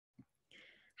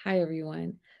Hi,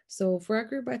 everyone. So for our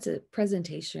group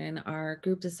presentation, our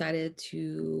group decided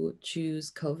to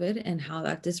choose COVID and how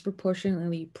that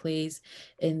disproportionately plays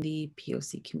in the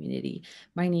POC community.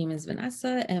 My name is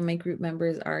Vanessa, and my group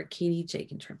members are Katie,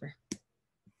 Jake, and Trevor.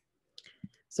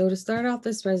 So to start off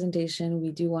this presentation, we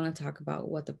do want to talk about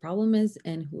what the problem is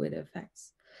and who it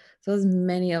affects. So as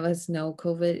many of us know,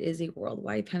 COVID is a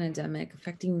worldwide pandemic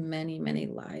affecting many, many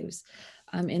lives.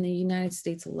 In the United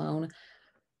States alone,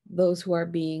 those who are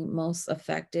being most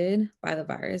affected by the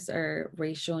virus are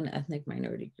racial and ethnic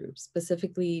minority groups,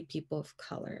 specifically people of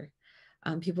color.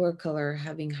 People of color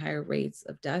having higher rates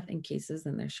of death and cases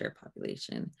than their share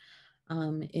population.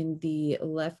 In the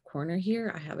left corner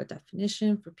here, I have a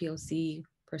definition for POC,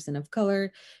 person of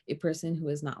color, a person who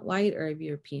is not white or of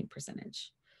European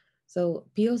percentage. So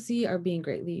POC are being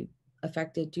greatly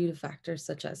affected due to factors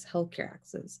such as healthcare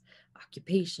access,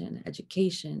 occupation,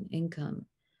 education, income,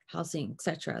 housing,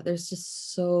 etc. There's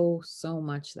just so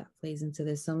much that plays into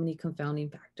this, so many confounding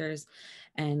factors,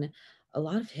 and a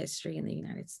lot of history in the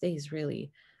United States,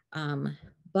 really.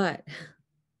 But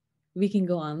we can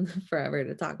go on forever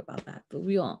to talk about that, but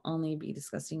we will only be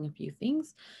discussing a few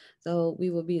things. So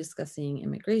we will be discussing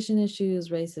immigration issues,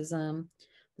 racism,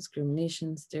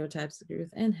 discrimination, stereotypes of youth,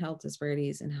 and health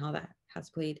disparities, and how that has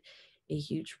played a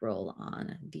huge role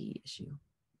on the issue.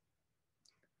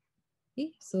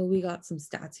 Okay, so we got some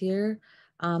stats here.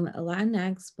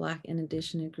 Latinx, Black, and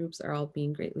Indigenous groups are all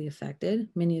being greatly affected.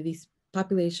 Many of these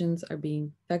populations are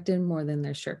being affected more than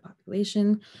their shared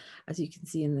population. As you can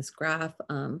see in this graph,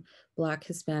 Black,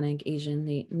 Hispanic,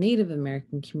 Asian, Native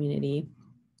American community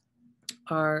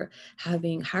are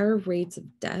having higher rates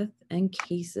of death and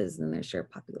cases than their shared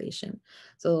population.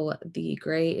 So the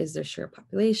gray is their shared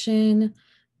population,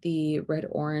 the red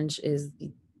orange is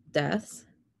the deaths,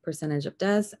 percentage of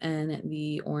deaths, and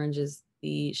the orange is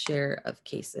the share of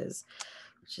cases,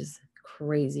 which is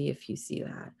crazy if you see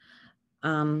that.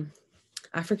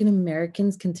 African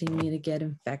Americans continue to get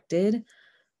infected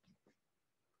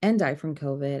and die from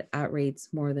COVID at rates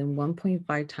more than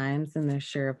 1.5 times than their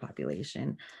share of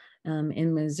population.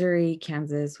 In Missouri,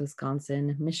 Kansas,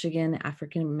 Wisconsin, Michigan,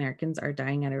 African Americans are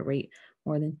dying at a rate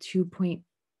more than 2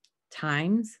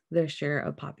 times their share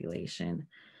of population.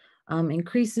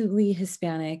 Increasingly,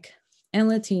 Hispanic and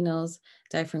Latinos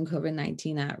die from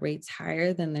COVID-19 at rates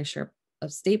higher than their share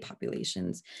of state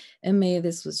populations. In May,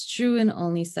 this was true in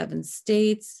only 7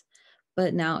 states,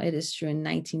 but now it is true in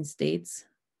 19 states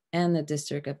and the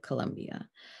District of Columbia.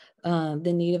 The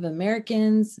Native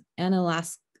Americans and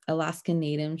Alaskan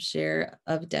Natives share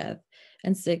of death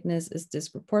and sickness is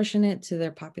disproportionate to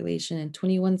their population in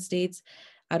 21 states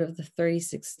out of the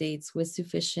 36 states with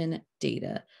sufficient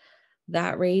data.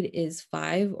 That rate is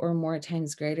 5 or more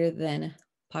times greater than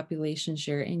population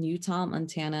share in Utah,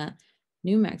 Montana,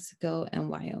 New Mexico, and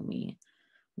Wyoming.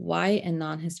 White and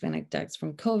non-Hispanic deaths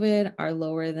from COVID are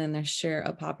lower than their share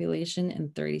of population in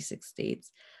 36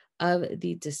 states of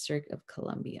the District of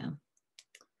Columbia,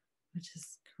 which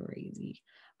is crazy.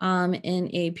 In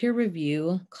a peer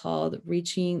review called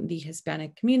Reaching the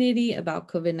Hispanic Community about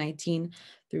COVID-19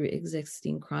 through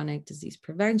existing chronic disease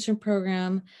prevention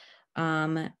program,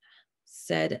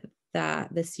 said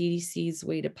that the CDC's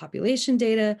weighted population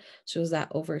data shows that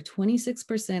over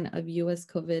 26% of US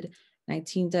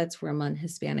COVID-19 deaths were among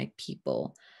Hispanic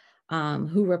people,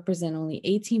 who represent only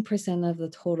 18% of the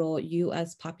total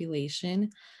US population.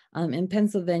 In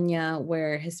Pennsylvania,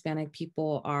 where Hispanic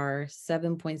people are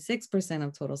 7.6%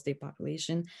 of total state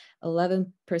population,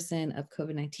 11% of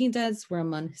COVID-19 deaths were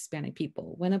among Hispanic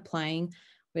people when applying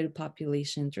weighted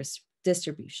population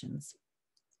distributions.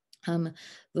 The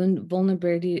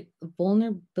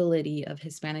vulnerability of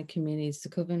Hispanic communities to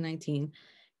COVID-19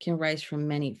 can rise from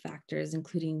many factors,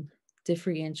 including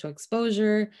differential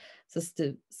exposure,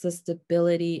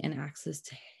 susceptibility, and access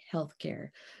to healthcare,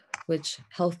 which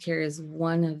healthcare is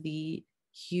one of the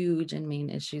huge and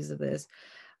main issues of this.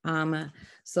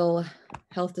 So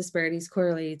health disparities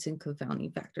correlated to confounding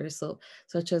factors,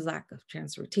 such as lack of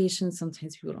transportation.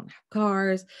 Sometimes people don't have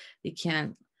cars, they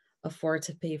can't afford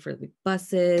to pay for the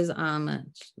buses,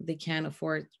 they can't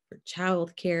afford for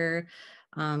childcare,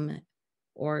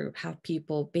 or have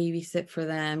people babysit for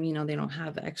them. They don't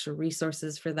have extra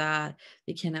resources for that.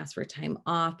 They can't ask for time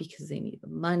off because they need the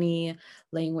money.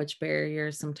 Language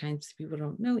barriers. Sometimes people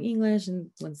don't know English.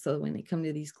 And when they come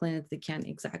to these clinics, they can't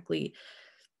exactly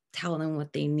tell them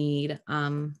what they need.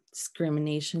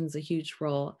 Discrimination is a huge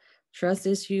role. Trust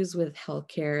issues with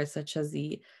healthcare, such as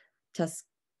the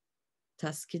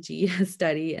Tuskegee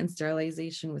study and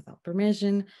sterilization without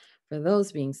permission for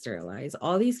those being sterilized.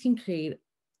 All these can create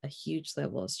a huge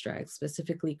level of stress,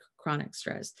 specifically chronic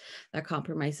stress, that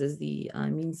compromises the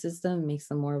immune system, makes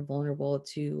them more vulnerable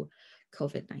to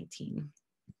COVID-19.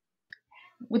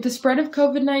 With the spread of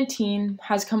COVID-19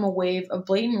 has come a wave of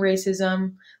blatant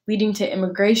racism, leading to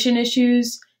immigration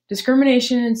issues,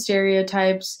 discrimination and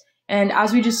stereotypes, and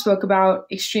as we just spoke about,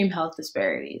 extreme health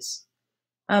disparities.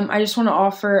 I just want to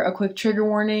offer a quick trigger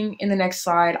warning. In the next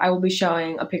slide, I will be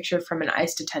showing a picture from an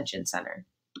ICE detention center.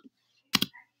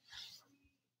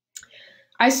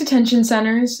 ICE detention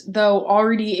centers, though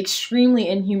already extremely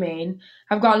inhumane,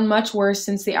 have gotten much worse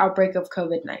since the outbreak of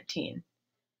COVID-19.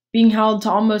 Being held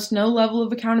to almost no level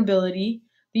of accountability,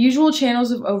 the usual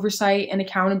channels of oversight and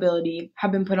accountability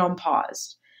have been put on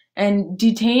pause, and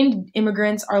detained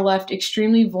immigrants are left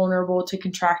extremely vulnerable to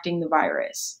contracting the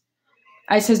virus.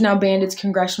 ICE has now banned its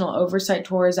congressional oversight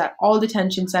tours at all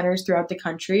detention centers throughout the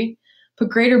country, put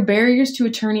greater barriers to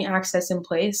attorney access in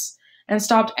place, and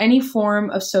stopped any form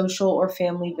of social or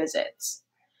family visits.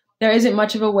 There isn't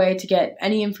much of a way to get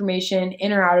any information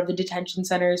in or out of the detention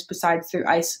centers besides through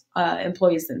ICE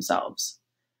employees themselves.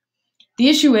 The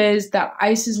issue is that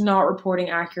ICE is not reporting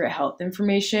accurate health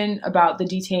information about the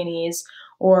detainees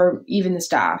or even the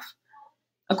staff.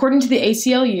 According to the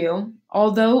ACLU,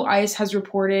 although ICE has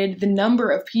reported the number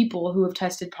of people who have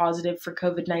tested positive for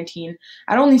COVID-19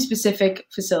 at only specific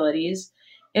facilities,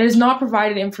 it has not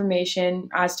provided information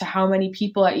as to how many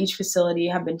people at each facility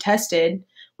have been tested,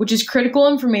 which is critical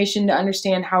information to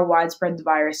understand how widespread the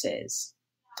virus is.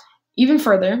 Even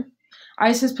further,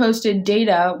 ICE has posted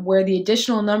data where the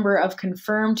additional number of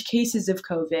confirmed cases of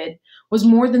COVID was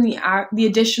more than the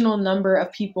additional number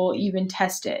of people even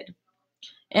tested.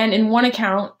 And in one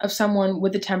account of someone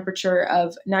with a temperature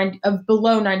of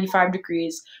below 95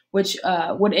 degrees, which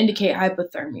would indicate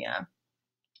hypothermia.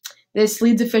 This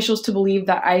leads officials to believe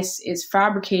that ICE is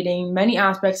fabricating many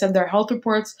aspects of their health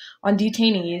reports on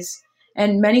detainees,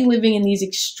 and many living in these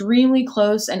extremely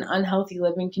close and unhealthy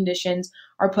living conditions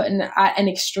are put at an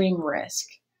extreme risk.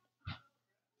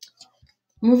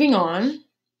 Moving on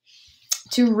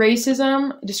to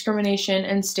racism, discrimination,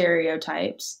 and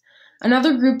stereotypes.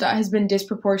 Another group that has been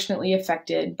disproportionately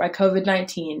affected by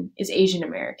COVID-19 is Asian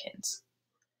Americans.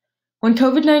 When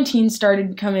COVID-19 started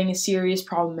becoming a serious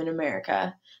problem in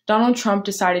America, Donald Trump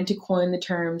decided to coin the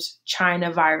terms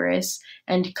China virus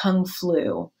and Kung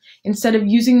flu instead of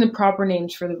using the proper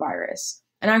names for the virus,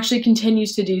 and actually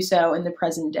continues to do so in the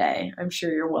present day. I'm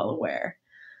sure you're well aware.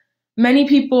 Many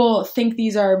people think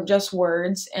these are just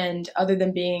words, and other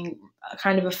than being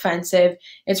kind of offensive,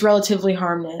 it's relatively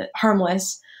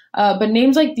harmless. But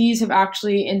names like these have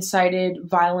actually incited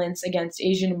violence against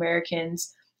Asian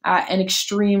Americans at an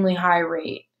extremely high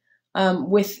rate,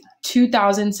 with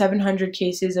 2,700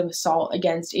 cases of assault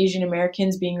against Asian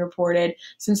Americans being reported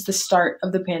since the start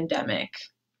of the pandemic,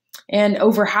 and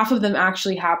over half of them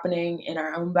actually happening in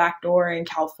our own back door in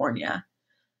California.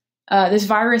 This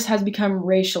virus has become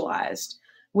racialized,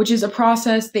 which is a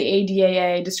process the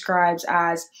ADAA describes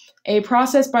as a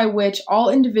process by which all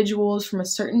individuals from a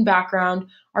certain background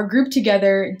are grouped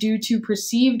together due to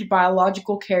perceived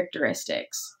biological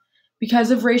characteristics.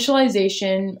 Because of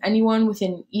racialization, anyone with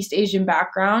an East Asian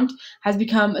background has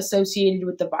become associated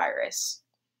with the virus.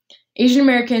 Asian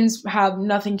Americans have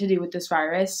nothing to do with this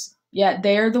virus, yet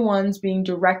they are the ones being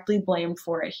directly blamed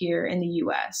for it here in the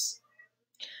US.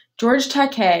 George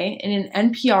Takei, in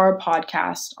an NPR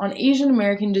podcast on Asian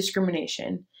American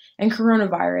discrimination and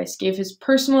coronavirus, gave his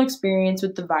personal experience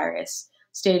with the virus,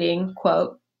 stating,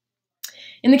 quote,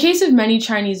 "In the case of many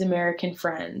Chinese American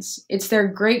friends, it's their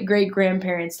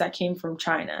great-great-grandparents that came from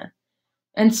China.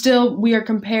 And still, we are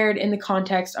compared in the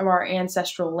context of our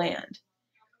ancestral land.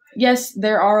 Yes,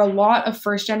 there are a lot of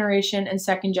first-generation and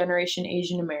second-generation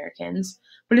Asian Americans,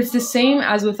 but it's the same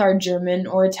as with our German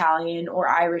or Italian or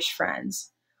Irish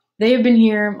friends. They have been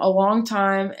here a long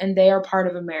time, and they are part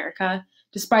of America,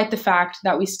 despite the fact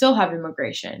that we still have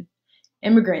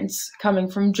immigrants coming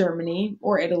from Germany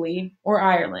or Italy or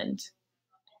Ireland."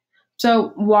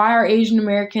 So why are Asian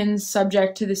Americans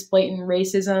subject to this blatant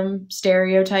racism,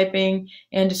 stereotyping,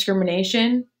 and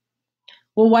discrimination?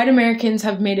 Well, white Americans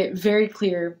have made it very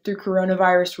clear through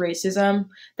coronavirus racism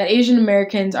that Asian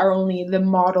Americans are only the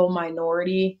model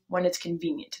minority when it's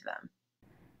convenient to them.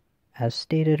 As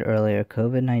stated earlier,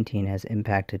 COVID-19 has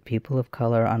impacted people of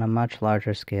color on a much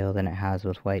larger scale than it has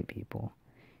with white people.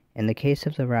 In the case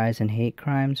of the rise in hate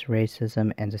crimes,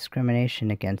 racism, and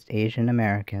discrimination against Asian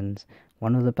Americans,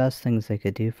 one of the best things they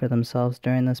could do for themselves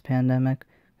during this pandemic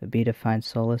would be to find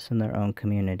solace in their own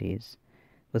communities.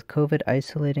 With COVID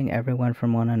isolating everyone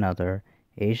from one another,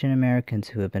 Asian Americans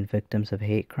who have been victims of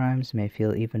hate crimes may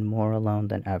feel even more alone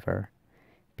than ever.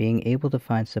 Being able to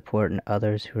find support in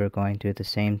others who are going through the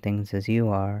same things as you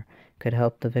are could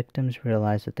help the victims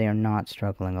realize that they are not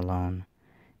struggling alone.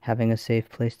 Having a safe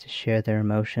place to share their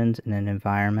emotions in an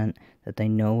environment that they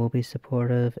know will be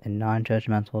supportive and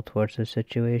non-judgmental towards their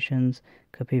situations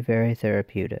could be very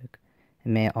therapeutic. It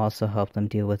may also help them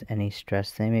deal with any stress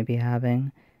they may be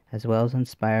having, as well as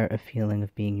inspire a feeling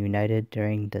of being united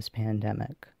during this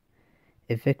pandemic.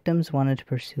 If victims wanted to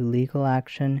pursue legal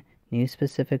action, new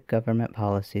specific government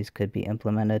policies could be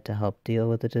implemented to help deal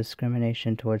with the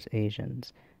discrimination towards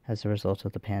Asians as a result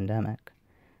of the pandemic.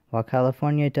 While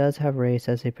California does have race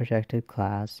as a protected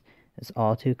class, it's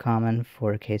all too common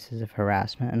for cases of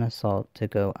harassment and assault to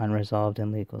go unresolved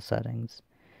in legal settings.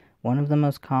 One of the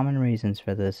most common reasons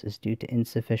for this is due to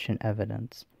insufficient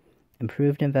evidence.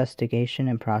 Improved investigation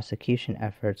and prosecution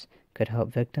efforts could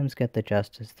help victims get the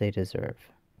justice they deserve.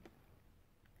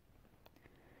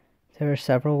 There are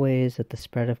several ways that the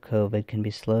spread of COVID can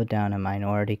be slowed down in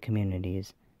minority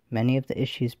communities. Many of the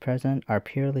issues present are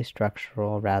purely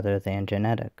structural rather than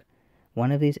genetic.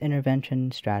 One of these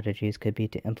intervention strategies could be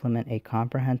to implement a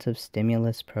comprehensive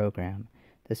stimulus program.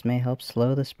 This may help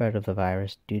slow the spread of the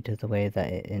virus due to the way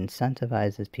that it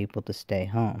incentivizes people to stay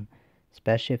home,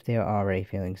 especially if they are already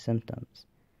feeling symptoms.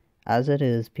 As it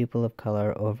is, people of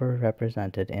color are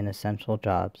overrepresented in essential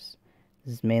jobs.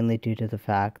 This is mainly due to the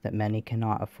fact that many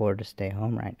cannot afford to stay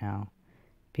home right now.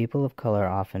 People of color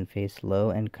often face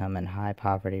low income and high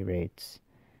poverty rates.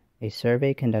 A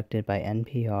survey conducted by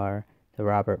NPR, the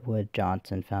Robert Wood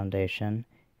Johnson Foundation,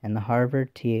 and the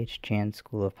Harvard T.H. Chan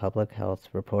School of Public Health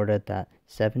reported that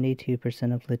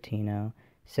 72% of Latino,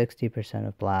 60%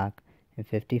 of Black, and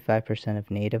 55% of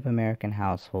Native American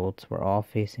households were all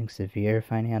facing severe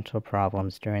financial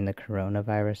problems during the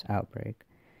coronavirus outbreak.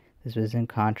 This was in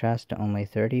contrast to only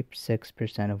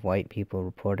 36% of white people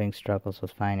reporting struggles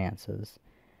with finances.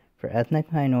 For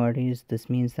ethnic minorities,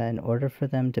 this means that in order for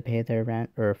them to pay their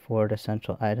rent or afford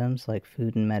essential items like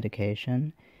food and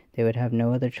medication, they would have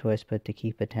no other choice but to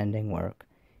keep attending work.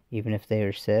 Even if they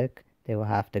are sick, they will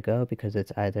have to go because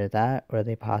it's either that or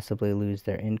they possibly lose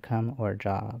their income or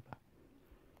job.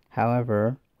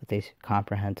 However, with a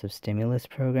comprehensive stimulus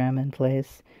program in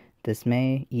place, this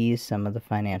may ease some of the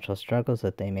financial struggles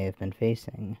that they may have been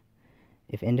facing.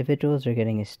 If individuals are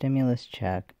getting a stimulus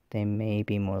check, they may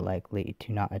be more likely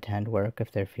to not attend work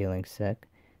if they're feeling sick,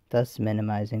 thus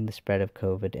minimizing the spread of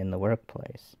COVID in the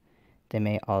workplace. They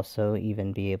may also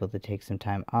even be able to take some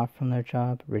time off from their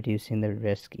job, reducing the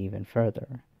risk even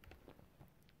further.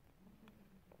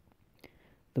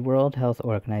 The World Health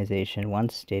Organization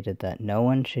once stated that no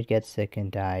one should get sick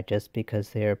and die just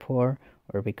because they are poor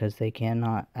or because they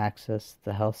cannot access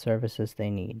the health services they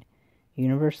need.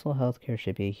 Universal health care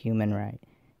should be a human right.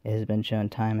 It has been shown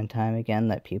time and time again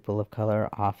that people of color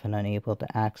are often unable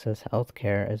to access health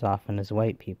care as often as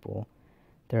white people.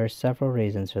 There are several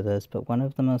reasons for this, but one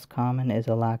of the most common is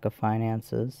a lack of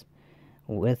finances.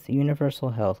 With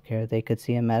universal health care, they could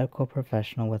see a medical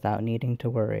professional without needing to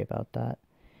worry about that.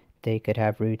 They could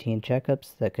have routine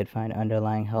checkups that could find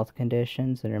underlying health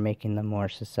conditions that are making them more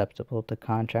susceptible to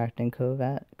contracting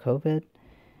COVID.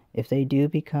 If they do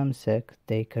become sick,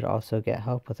 they could also get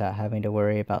help without having to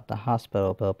worry about the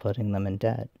hospital bill putting them in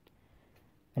debt.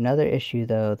 Another issue,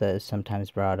 though, that is sometimes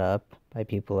brought up by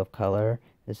people of color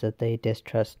is that they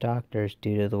distrust doctors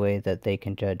due to the way that they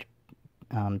can judge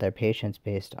their patients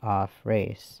based off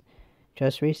race.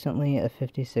 Just recently, a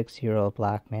 56-year-old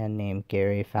black man named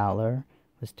Gary Fowler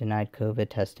was denied COVID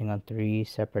testing on 3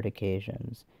 separate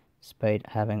occasions, despite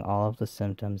having all of the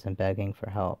symptoms and begging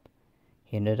for help.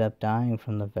 He ended up dying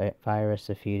from the virus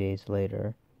a few days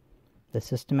later. The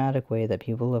systematic way that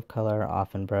people of color are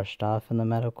often brushed off in the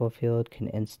medical field can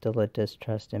instill a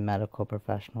distrust in medical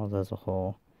professionals as a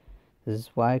whole. This is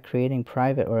why creating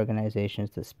private organizations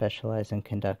that specialize in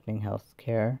conducting health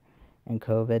care and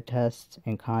COVID tests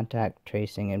and contact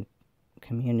tracing in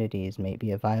communities may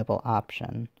be a viable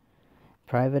option.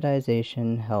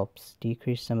 Privatization helps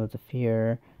decrease some of the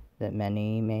fear that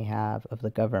many may have of the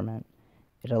government.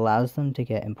 It allows them to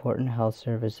get important health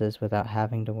services without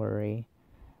having to worry.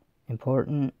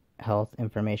 Important health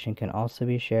information can also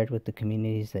be shared with the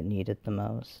communities that need it the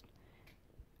most.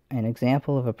 An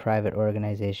example of a private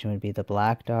organization would be the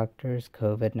Black Doctors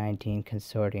COVID-19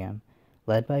 Consortium,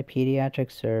 led by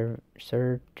pediatric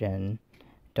surgeon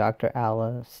Dr.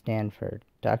 Alla Stanford.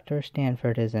 Dr.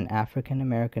 Stanford is an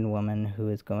African-American woman who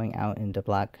is going out into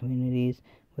black communities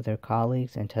with her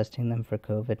colleagues and testing them for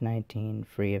COVID-19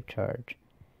 free of charge.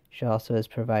 She also is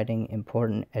providing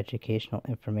important educational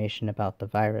information about the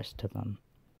virus to them.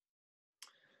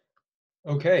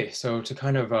 Okay, so to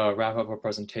kind of wrap up our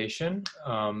presentation,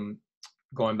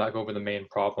 going back over the main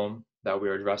problem that we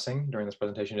are addressing during this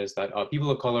presentation is that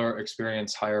people of color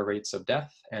experience higher rates of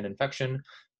death and infection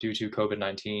due to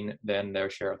COVID-19 than their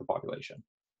share of the population.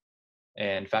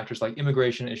 And factors like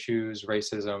immigration issues,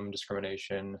 racism,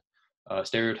 discrimination,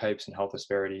 stereotypes, and health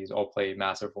disparities all play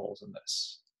massive roles in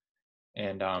this.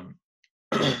 And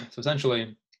so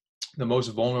essentially, the most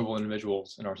vulnerable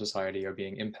individuals in our society are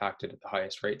being impacted at the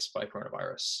highest rates by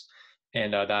coronavirus.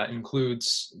 And that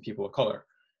includes people of color.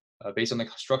 Based on the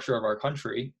structure of our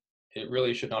country, it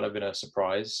really should not have been a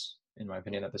surprise, in my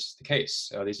opinion, that this is the case.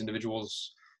 These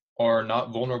individuals are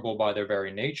not vulnerable by their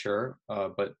very nature,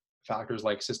 but factors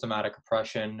like systematic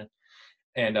oppression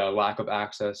and lack of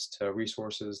access to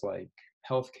resources like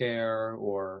healthcare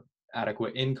or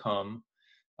adequate income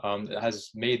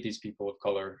has made these people of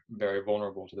color very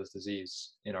vulnerable to this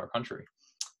disease in our country.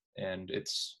 And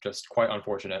it's just quite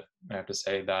unfortunate, I have to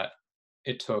say, that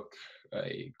it took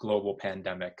a global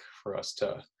pandemic for us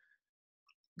to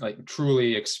like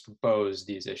truly expose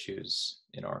these issues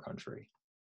in our country.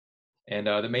 And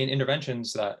the main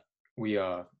interventions that we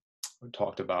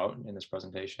talked about in this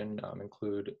presentation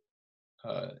include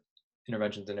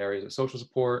interventions in areas of social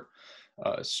support,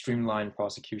 streamlined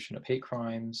prosecution of hate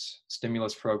crimes,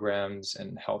 stimulus programs,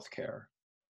 and healthcare.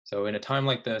 So in a time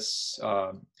like this,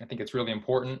 I think it's really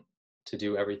important to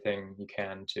do everything you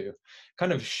can to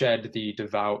kind of shed the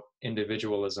devout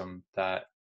individualism that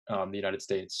the United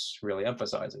States really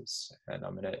emphasizes. And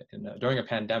during a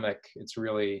pandemic, it's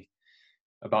really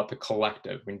about the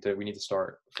collective. We need to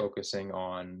start focusing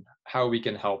on how we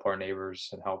can help our neighbors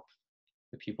and help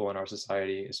the people in our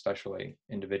society, especially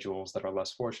individuals that are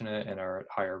less fortunate and are at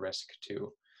higher risk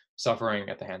to suffering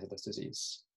at the hands of this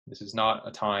disease. This is not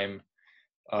a time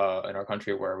in our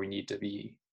country where we need to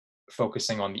be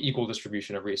focusing on the equal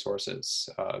distribution of resources.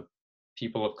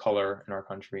 People of color in our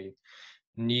country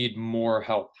need more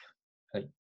help,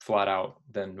 flat out,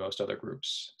 than most other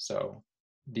groups. So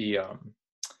the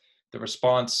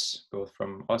response, both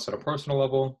from us at a personal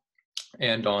level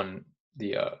and on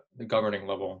the governing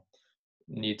level,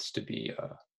 needs to be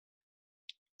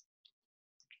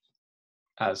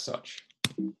as such.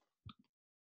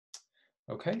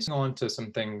 Okay, so on to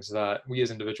some things that we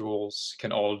as individuals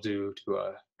can all do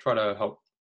to try to help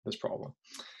this problem.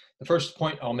 The first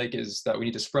point I'll make is that we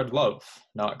need to spread love,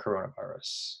 not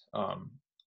coronavirus. I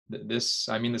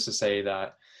mean this to say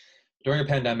that during a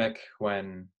pandemic,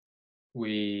 when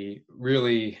we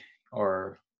really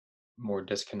are more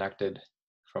disconnected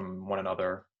from one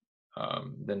another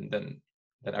than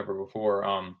ever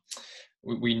before,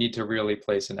 we need to really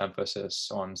place an emphasis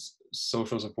on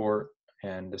social support,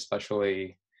 and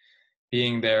especially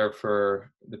being there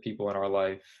for the people in our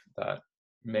life that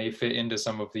may fit into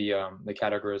some of the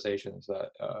categorizations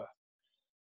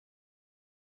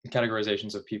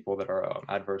of people that are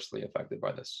adversely affected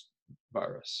by this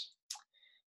virus.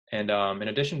 And in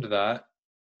addition to that,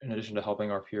 in addition to helping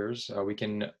our peers, we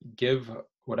can give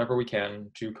whatever we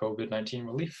can to COVID-19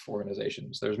 relief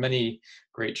organizations. There's many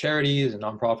great charities and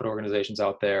nonprofit organizations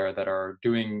out there that are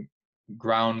doing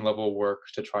ground level work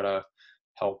to try to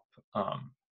help,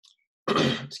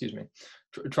 excuse me,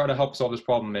 try to help solve this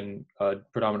problem in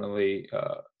predominantly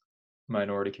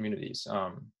minority communities.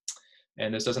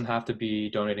 And this doesn't have to be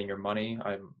donating your money.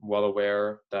 I'm well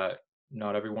aware that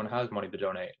not everyone has money to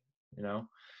donate,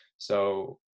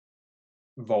 so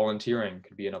volunteering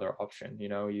could be another option.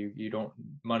 You don't,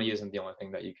 money isn't the only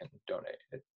thing that you can donate.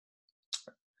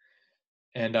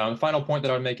 And the final point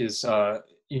that I would make is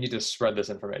you need to spread this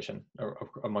information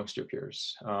amongst your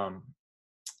peers.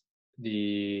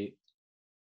 The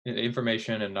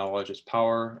information and knowledge is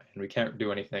power, and we can't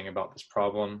do anything about this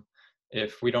problem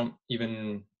if we don't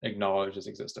even acknowledge its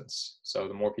existence. So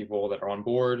the more people that are on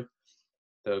board,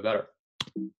 the better.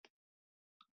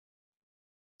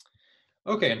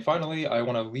 Okay, and finally, I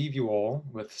want to leave you all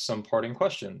with some parting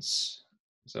questions.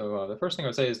 So the first thing I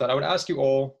would say is that I would ask you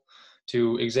all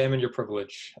to examine your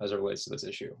privilege as it relates to this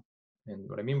issue. And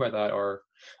what I mean by that are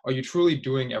you truly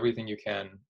doing everything you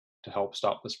can to help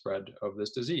stop the spread of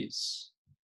this disease?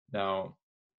 Now,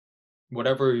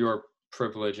 whatever your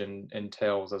privilege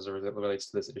entails as it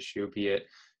relates to this issue, be it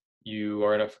you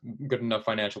are in a good enough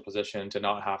financial position to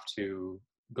not have to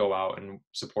go out and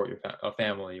support your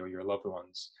family or your loved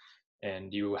ones,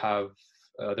 and you have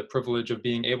the privilege of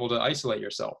being able to isolate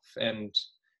yourself. And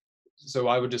so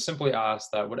I would just simply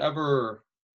ask that whatever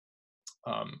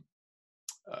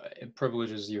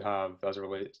privileges you have as it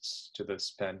relates to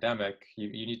this pandemic,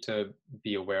 you need to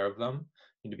be aware of them,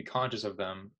 you need to be conscious of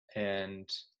them. And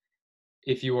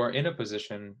if you are in a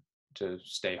position to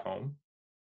stay home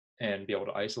and be able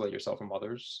to isolate yourself from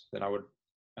others, then I would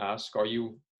ask, are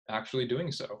you actually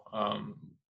doing so.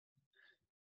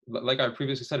 Like I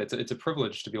previously said, it's a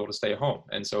privilege to be able to stay home.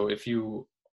 And so if you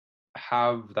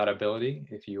have that ability,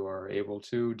 if you are able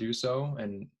to do so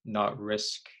and not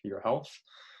risk your health,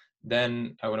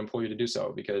 then I would implore you to do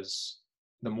so, because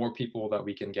the more people that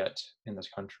we can get in this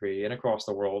country and across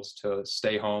the world to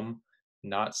stay home,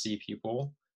 not see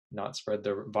people, not spread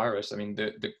the virus, I mean,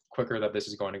 the quicker that this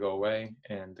is going to go away,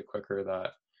 and the quicker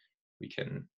that we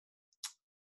can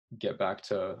get back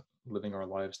to living our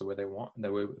lives the way they want,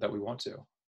 the way that we want to.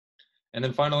 And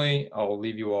then finally, I'll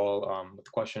leave you all with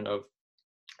the question of,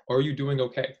 are you doing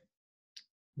okay?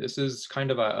 This is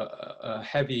kind of a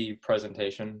heavy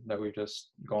presentation that we've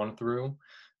just gone through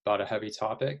about a heavy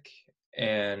topic.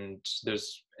 And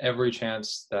there's every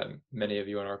chance that many of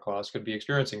you in our class could be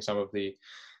experiencing some of the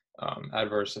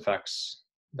adverse effects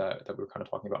that we were kind of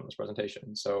talking about in this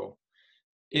presentation. So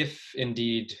if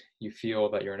indeed you feel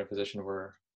that you're in a position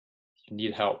where you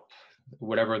need help,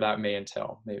 whatever that may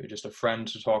entail, maybe just a friend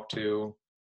to talk to,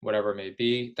 whatever it may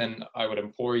be, then I would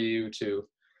implore you to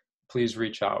please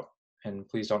reach out, and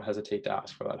please don't hesitate to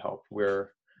ask for that help.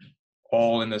 We're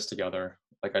all in this together.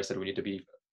 Like I said, we need to be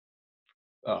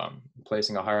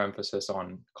placing a higher emphasis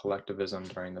on collectivism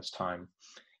during this time.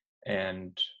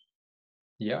 And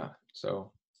yeah,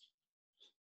 so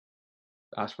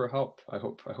ask for help. I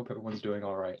hope everyone's doing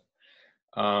all right.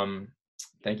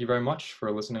 Thank you very much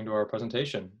for listening to our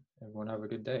presentation. Everyone have a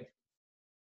good day.